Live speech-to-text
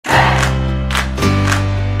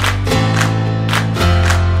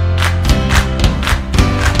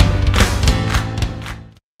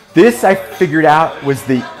This I figured out was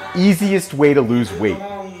the easiest way to lose weight.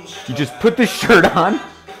 You just put this shirt on,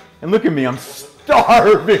 and look at me, I'm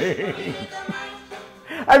starving.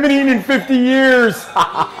 I haven't eaten in 50 years.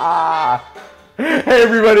 Hey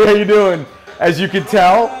everybody, how you doing? As you can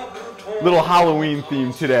tell, little Halloween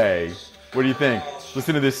theme today. What do you think?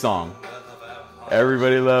 Listen to this song.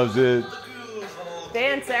 Everybody loves it.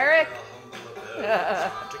 Dance, Eric.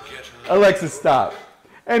 Alexa, stop.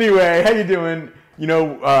 Anyway, how you doing? You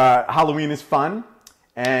know, Halloween is fun,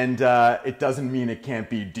 and it doesn't mean it can't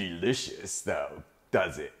be delicious, though,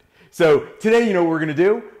 does it? So today, you know what we're gonna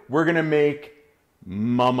do? We're gonna make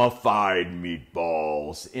mummified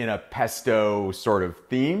meatballs in a pesto sort of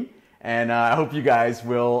theme, and I hope you guys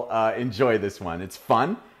will enjoy this one. It's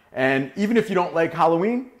fun, and even if you don't like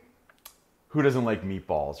Halloween, who doesn't like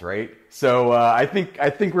meatballs, right? So I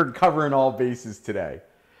think we're covering all bases today.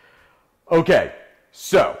 Okay,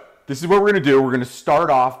 so this is what we're gonna do. We're gonna start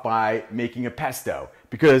off by making a pesto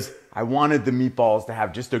because I wanted the meatballs to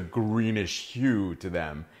have just a greenish hue to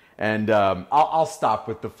them. And I'll stop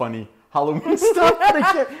with the funny Halloween stuff.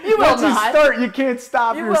 You will not. You can't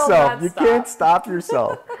stop yourself. You can't stop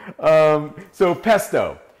yourself. So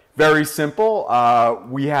pesto, very simple.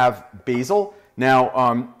 We have basil.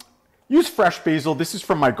 Now, use fresh basil. This is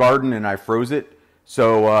from my garden and I froze it.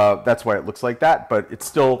 So that's why it looks like that, but it's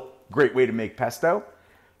still a great way to make pesto.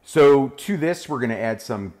 So to this, we're gonna add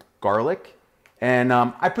some garlic. And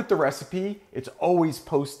I put the recipe, it's always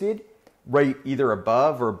posted right either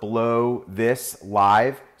above or below this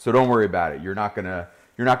live. So don't worry about it. You're not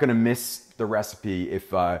gonna miss the recipe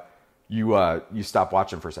if you stop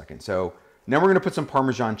watching for a second. So now we're gonna put some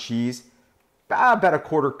Parmesan cheese, about a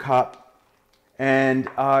quarter cup. And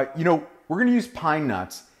you know, we're gonna use pine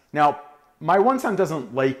nuts. Now, my one son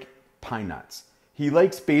doesn't like pine nuts. He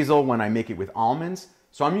likes basil when I make it with almonds.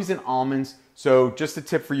 So I'm using almonds. So just a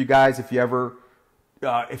tip for you guys, if you ever,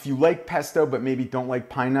 if you like pesto but maybe don't like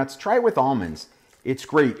pine nuts, try it with almonds. It's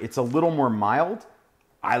great. It's a little more mild.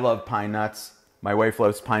 I love pine nuts. My wife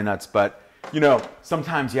loves pine nuts, but you know,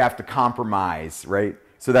 sometimes you have to compromise, right?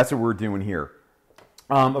 So that's what we're doing here.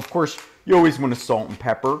 Of course, you always want to salt and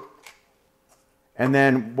pepper. And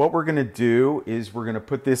then what we're gonna do is we're gonna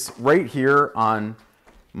put this right here on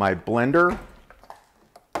my blender.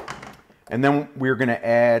 And then we're gonna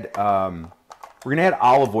add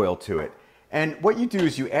olive oil to it. And what you do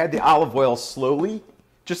is you add the olive oil slowly,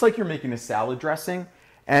 just like you're making a salad dressing,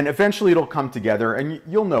 and eventually it'll come together, and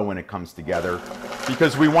you'll know when it comes together,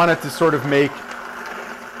 because we want it to sort of make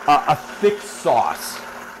a thick sauce.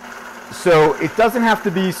 So it doesn't have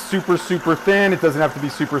to be super, super thin, it doesn't have to be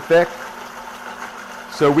super thick.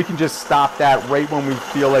 So we can just stop that right when we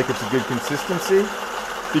feel like it's a good consistency.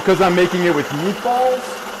 Because I'm making it with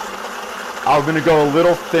meatballs, I'm gonna go a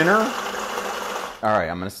little thinner. All right,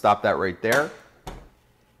 I'm gonna stop that right there.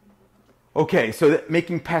 Okay, so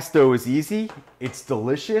making pesto is easy, it's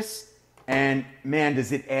delicious, and man,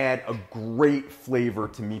 does it add a great flavor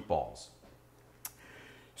to meatballs.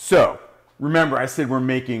 So, remember I said we're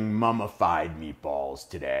making mummified meatballs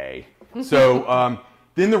today. So,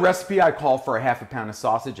 in the recipe I call for a half a pound of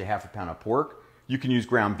sausage, a half a pound of pork. You can use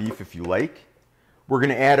ground beef if you like. We're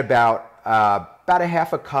gonna add about a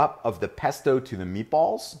half a cup of the pesto to the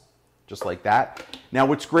meatballs, just like that. Now,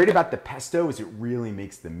 what's great about the pesto is it really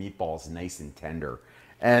makes the meatballs nice and tender.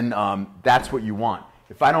 And that's what you want.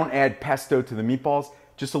 If I don't add pesto to the meatballs,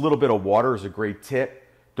 just a little bit of water is a great tip.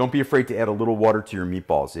 Don't be afraid to add a little water to your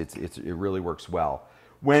meatballs. It really works well.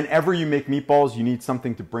 Whenever you make meatballs, you need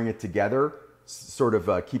something to bring it together, sort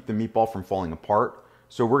of keep the meatball from falling apart.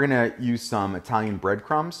 So we're gonna use some Italian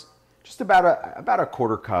breadcrumbs, just about a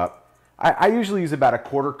quarter cup. I usually use about a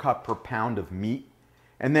quarter cup per pound of meat,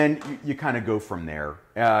 and then you kind of go from there.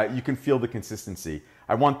 You can feel the consistency.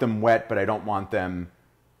 I want them wet, but I don't want them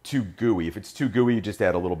too gooey. If it's too gooey, you just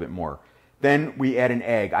add a little bit more. Then we add an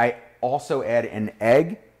egg. I also add an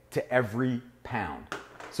egg to every pound.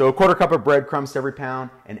 So a quarter cup of breadcrumbs to every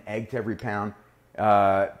pound, an egg to every pound.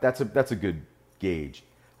 That's a good gauge.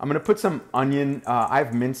 I'm gonna put some onion. I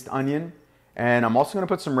have minced onion, and I'm also gonna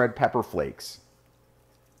put some red pepper flakes.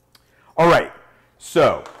 All right,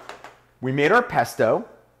 so we made our pesto,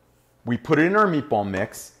 we put it in our meatball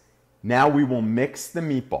mix. Now we will mix the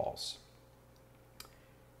meatballs.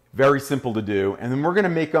 Very simple to do. And then we're gonna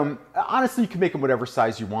make them, honestly, you can make them whatever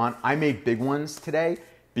size you want. I made big ones today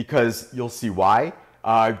because you'll see why,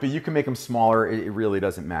 but you can make them smaller, it really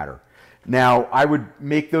doesn't matter. Now, I would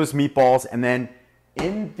make those meatballs, and then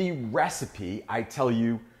in the recipe, I tell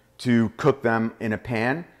you to cook them in a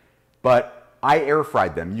pan, but I air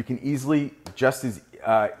fried them. You can easily just as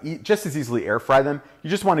just as easily air fry them. You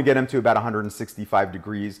just want to get them to about 165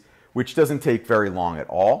 degrees, which doesn't take very long at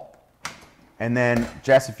all. And then,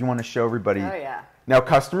 Jess, if you want to show everybody. Oh, yeah. Now,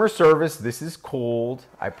 customer service, this is cold.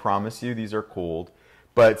 I promise you, these are cold.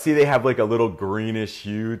 But see, they have like a little greenish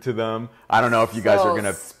hue to them. I don't know if you guys are going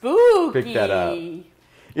to pick that up.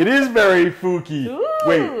 It is very spooky. Ooh.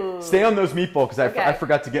 Wait, stay on those meatballs because I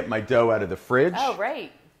forgot to get my dough out of the fridge. Oh,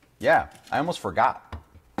 right. Yeah, I almost forgot.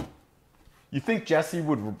 You think Jessie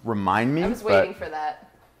would remind me? I was waiting for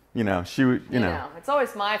that. You know, she would, you know. It's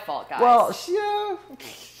always my fault, guys. Well,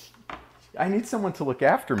 I need someone to look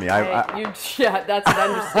after me. Yeah, that's an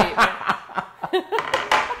understatement.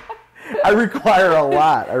 I require a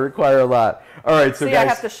lot. All right, so See, guys. I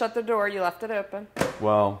have to shut the door. You left it open.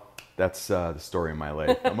 Well, that's the story of my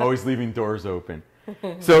life. I'm always leaving doors open.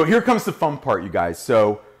 So here comes the fun part, you guys.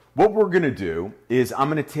 So what we're going to do is I'm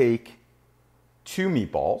going to take 2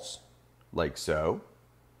 meatballs, like so,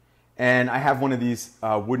 and I have one of these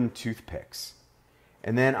wooden toothpicks.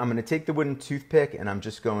 And then I'm going to take the wooden toothpick and I'm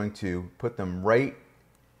just going to put them right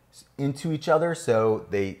into each other so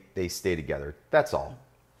they stay together. That's all.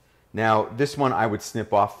 Now, this one I would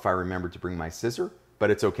snip off if I remembered to bring my scissor, but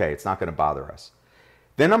it's okay. It's not going to bother us.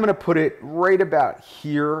 Then I'm going to put it right about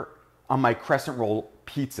here on my crescent roll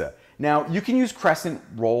pizza. Now, you can use crescent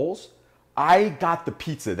rolls. I got the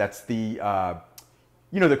pizza. That's the,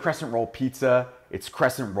 the crescent roll pizza. It's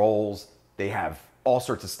crescent rolls. They have all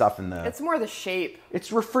sorts of stuff in the... It's more the shape.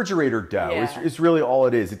 It's refrigerator dough. Yeah. It's really all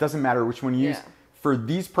it is. It doesn't matter which one you use. For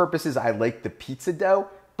these purposes, I like the pizza dough,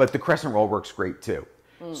 but the crescent roll works great too.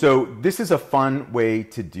 So this is a fun way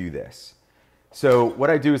to do this. So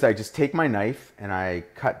what I do is I just take my knife and I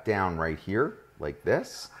cut down right here like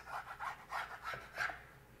this.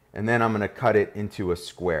 And then I'm going to cut it into a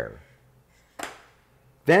square.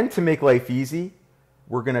 Then to make life easy,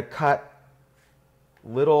 we're going to cut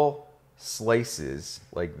little slices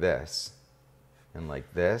like this, and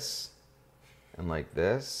like this, and like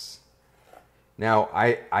this. Now,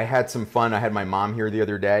 I had some fun. I had my mom here the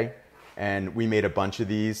other day, and we made a bunch of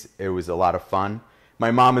these. It was a lot of fun.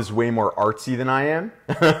 My mom is way more artsy than I am.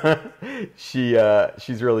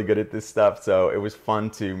 She's really good at this stuff, so it was fun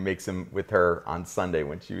to make some with her on Sunday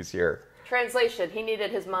when she was here. Translation, he needed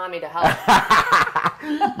his mommy to help.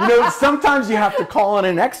 Sometimes you have to call on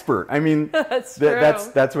an expert. I mean, that's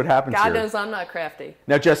what happens God here. knows I'm not crafty.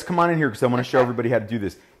 Now, Jess, come on in here because I want to show everybody how to do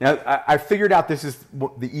this. Now, I figured out this is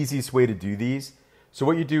the easiest way to do these. So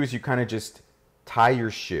what you do is you kind of just tie your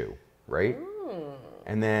shoe, right?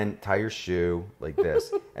 And then tie your shoe like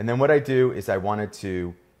this. And then what I do is I wanted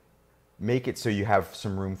to make it so you have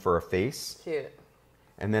some room for a face. Cute.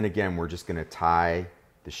 And then again, we're just going to tie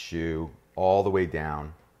the shoe all the way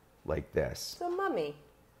down like this. So mummy.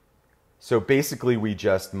 So basically we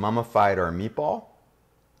just mummified our meatball.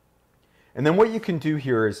 And then what you can do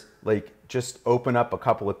here is like just open up a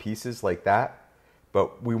couple of pieces like that,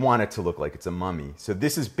 but we want it to look like it's a mummy. So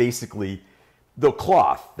this is basically the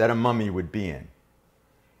cloth that a mummy would be in.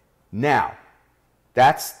 Now,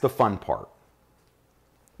 that's the fun part.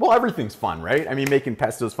 Well, everything's fun, right? I mean, making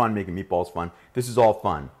pesto's fun, making meatballs fun. This is all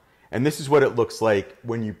fun. And this is what it looks like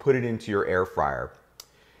when you put it into your air fryer.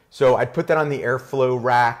 So I'd put that on the airflow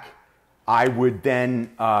rack. I would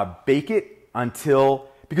then bake it until,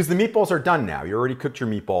 because the meatballs are done now. You already cooked your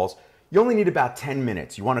meatballs. You only need about 10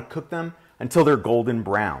 minutes. You want to cook them until they're golden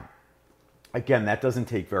brown. Again, that doesn't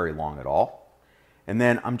take very long at all. And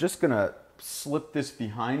then I'm just going to slip this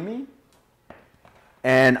behind me.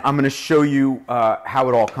 And I'm going to show you how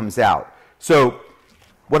it all comes out. So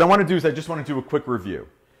what I want to do is I just want to do a quick review.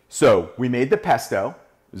 So we made the pesto.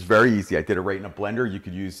 It was very easy. I did it right in a blender. You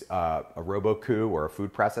could use a Robocoo or a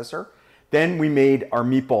food processor. Then we made our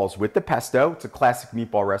meatballs with the pesto. It's a classic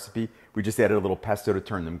meatball recipe. We just added a little pesto to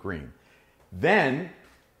turn them green. Then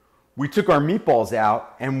we took our meatballs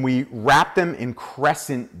out and we wrapped them in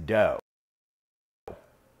crescent dough.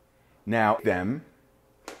 Now,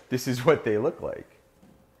 this is what they look like.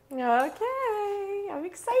 Okay, I'm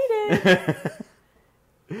excited.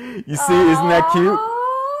 You see, isn't that cute?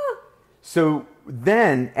 So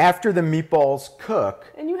then, after the meatballs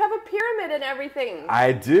cook... And you have a pyramid and everything.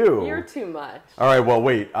 I do. You're too much. All right, well,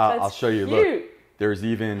 wait. I'll show you. Cute. Look, there's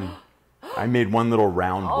even... I made one little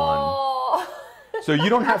round one. So you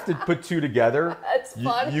don't have to put two together. That's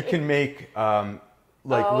funny. You can make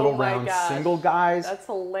little round single guys. That's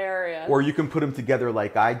hilarious. Or you can put them together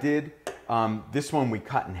like I did. This one we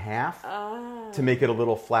cut in half to make it a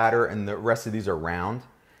little flatter, and the rest of these are round.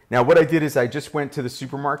 Now, what I did is I just went to the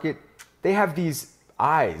supermarket. They have these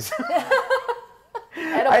eyes.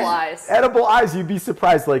 Edible eyes. Edible eyes. You'd be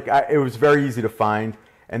surprised. It was very easy to find.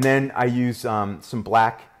 And then I use some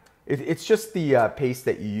black. It's just the paste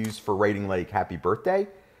that you use for writing like happy birthday.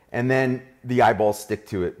 And then the eyeballs stick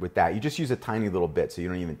to it with that. You just use a tiny little bit so you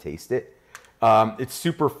don't even taste it. It's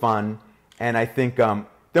super fun. And I think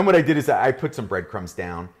then what I did is I put some breadcrumbs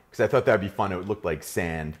down because I thought that would be fun. It would look like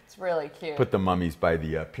sand. It's really cute. Put the mummies by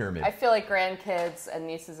the pyramid. I feel like grandkids and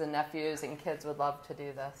nieces and nephews and kids would love to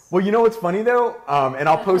do this. Well, you know what's funny though, and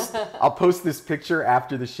I'll post this picture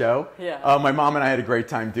after the show. Yeah. My mom and I had a great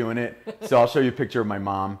time doing it, so I'll show you a picture of my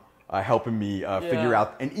mom helping me figure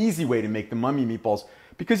out an easy way to make the mummy meatballs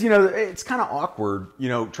because it's kind of awkward,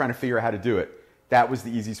 trying to figure out how to do it. That was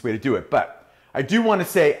the easiest way to do it. But I do want to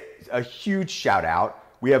say a huge shout out.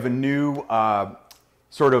 We have a new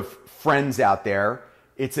sort of friends out there.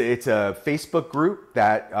 It's a Facebook group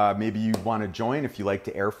that maybe you want to join if you like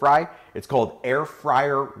to air fry. It's called Air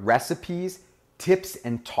Fryer Recipes, Tips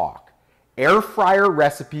and Talk. Air Fryer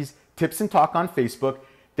Recipes, Tips and Talk on Facebook.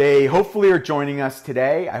 They hopefully are joining us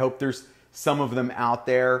today. I hope there's some of them out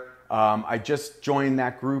there. I just joined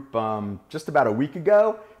that group just about a week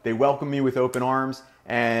ago. They welcomed me with open arms,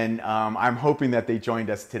 and I'm hoping that they joined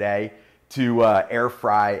us today to air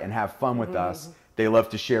fry and have fun with us. They love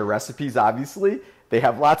to share recipes, obviously. They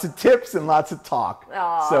have lots of tips and lots of talk.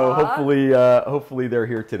 Aww. So hopefully they're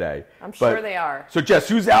here today. I'm sure they are. So Jess,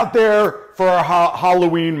 who's out there for our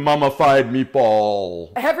Halloween mummified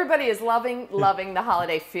meatball? Everybody is loving the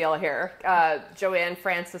holiday feel here. Joanne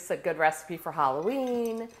Francis said, good recipe for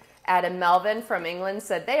Halloween. Adam Melvin from England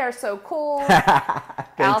said, they are so cool.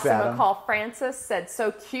 Allison McCall Francis said,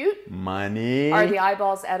 so cute. Money. Are the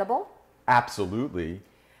eyeballs edible? Absolutely.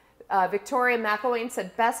 Victoria McElwain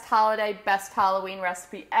said, best Halloween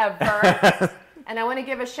recipe ever. And I want to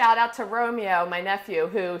give a shout out to Romeo, my nephew,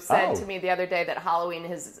 who said to me the other day that Halloween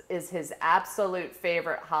is his absolute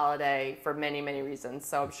favorite holiday for many, many reasons.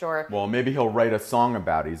 So I'm sure. Well, maybe he'll write a song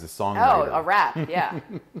about it. He's a songwriter. Oh, a rap, yeah.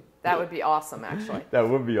 That would be awesome, actually. That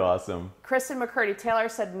would be awesome. Kristen McCurdy Taylor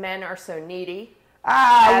said, men are so needy. We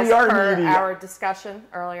are needy. Our discussion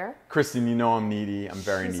earlier. Kristen, you know I'm needy. I'm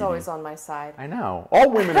very needy. She's always on my side. I know.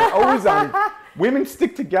 All women are always on. Women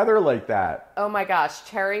stick together like that. Oh my gosh.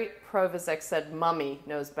 Terry Provizic said, Mummy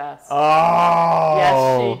knows best. Oh.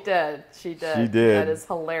 Yes, she did. She did. She did. That is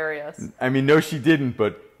hilarious. I mean, no, she didn't,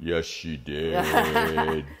 but yes, she did.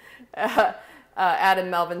 Adam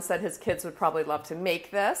Melvin said his kids would probably love to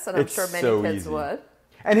make this, and I'm sure many kids would.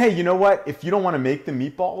 And hey, you know what? If you don't want to make the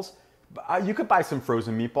meatballs, you could buy some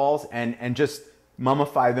frozen meatballs and just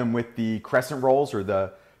mummify them with the crescent rolls or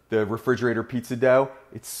the refrigerator pizza dough.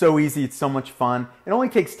 It's so easy. It's so much fun. It only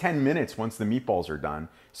takes 10 minutes once the meatballs are done.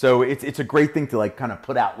 So it's a great thing to like kind of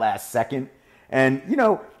put out last second. And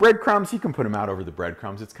breadcrumbs, you can put them out over the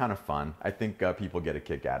breadcrumbs. It's kind of fun. I think people get a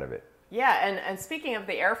kick out of it. Yeah, and speaking of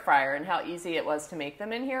the air fryer and how easy it was to make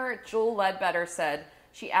them in here, Jewel Ledbetter said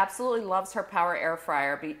she absolutely loves her Power Air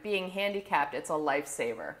Fryer. Being handicapped, it's a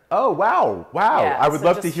lifesaver. Oh, wow. Yeah, I would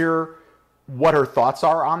love to hear what her thoughts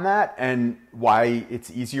are on that and why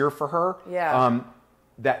it's easier for her. Yeah.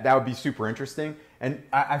 That would be super interesting. And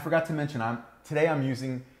I forgot to mention, today I'm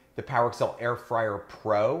using the PowerXL Air Fryer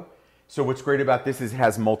Pro. So what's great about this is it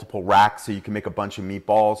has multiple racks, so you can make a bunch of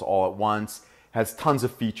meatballs all at once. Has tons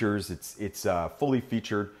of features. It's fully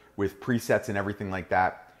featured with presets and everything like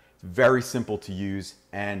that. It's very simple to use,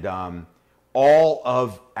 and all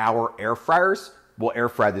of our air fryers will air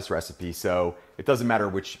fry this recipe. So it doesn't matter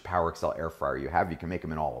which PowerXL air fryer you have; you can make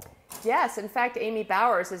them in all of them. Yes, in fact, Amy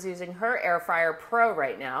Bowers is using her Air Fryer Pro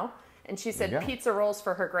right now, and she said pizza rolls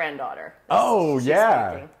for her granddaughter.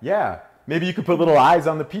 Yeah. Maybe you could put little eyes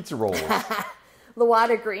on the pizza rolls.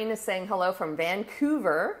 Luada Green is saying hello from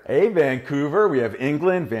Vancouver. Hey, Vancouver. We have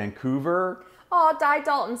England, Vancouver. Oh, Di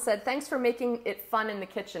Dalton said, thanks for making it fun in the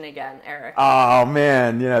kitchen again, Eric. Oh,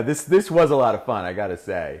 man. This was a lot of fun, I got to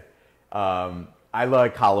say. I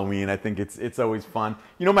like Halloween. I think it's always fun.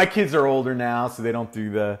 My kids are older now, so they don't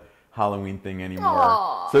do the Halloween thing anymore.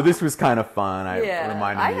 Aww. So this was kind of fun. It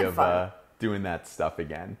reminded me of doing that stuff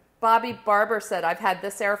again. Bobby Barber said, I've had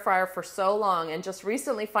this air fryer for so long and just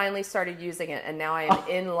recently finally started using it, and now I am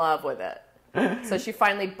in love with it. So she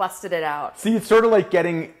finally busted it out. See, it's sort of like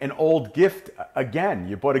getting an old gift again.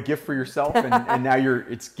 You bought a gift for yourself, and now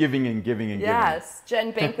it's giving and giving and giving. Yes.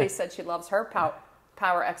 Jen Binkley said she loves her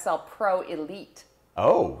PowerXL Pro Elite.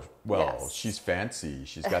 Oh, well, She's fancy.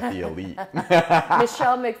 She's got the Elite.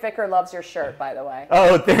 Michelle McVicker loves your shirt, by the way.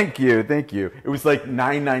 Oh, thank you. It was like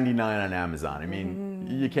 $9.99 on Amazon. I mean,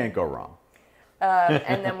 you can't go wrong.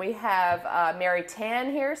 And then we have Mary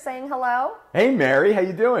Tan here saying hello. Hey, Mary. How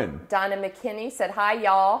you doing? Donna McKinney said, hi,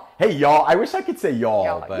 y'all. Hey, y'all. I wish I could say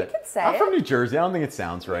y'all, but you can say I'm from New Jersey. I don't think it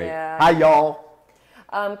sounds right. Yeah. Hi, y'all.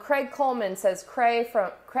 Craig Coleman says, Craig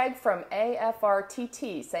from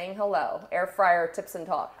AFRTT saying hello. Air fryer tips and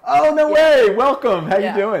talk. Oh, no way. Welcome. How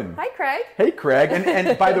you doing? Hi, Craig. Hey, Craig.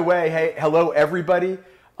 And by the way, hey, hello, everybody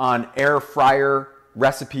on Air Fryer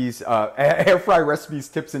Recipes, Air Fryer Recipes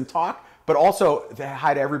Tips and Talk. But also,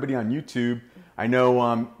 hi to everybody on YouTube. I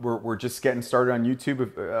know we're just getting started on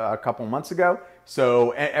YouTube a couple months ago.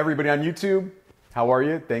 So everybody on YouTube, how are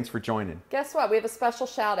you? Thanks for joining. Guess what? We have a special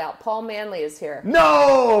shout out. Paul Manley is here.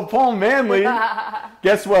 No, Paul Manley.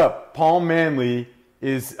 Guess what? Paul Manley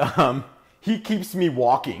is, he keeps me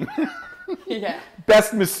walking. Yeah.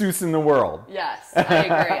 Best masseuse in the world. Yes, I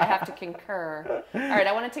agree. I have to concur. All right,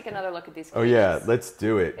 I want to take another look at these cookies. Oh, yeah, let's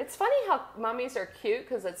do it. It's funny how mummies are cute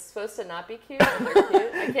because it's supposed to not be cute, but they're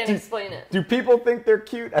cute. I can't explain it. Do people think they're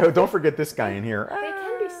cute? Oh, don't forget this guy in here. They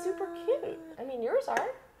can be super cute. I mean, yours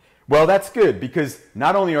are. Well, that's good because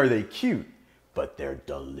not only are they cute, but they're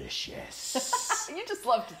delicious. You just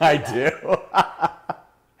love to do that. I do.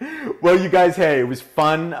 Well, you guys, hey, it was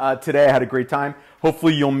fun today. I had a great time.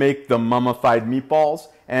 Hopefully you'll make the mummified meatballs.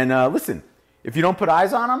 And listen, if you don't put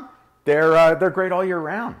eyes on them, they're great all year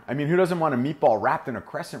round. I mean, who doesn't want a meatball wrapped in a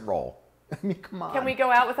crescent roll? I mean, come on. Can we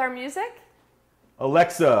go out with our music?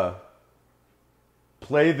 Alexa,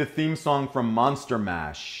 play the theme song from Monster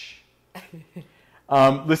Mash.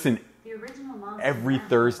 Listen, every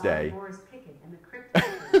Thursday.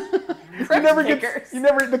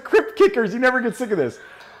 The Crypt Kickers. You never get sick of this.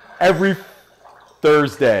 Every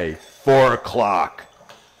Thursday, 4 o'clock.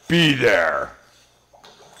 Be there.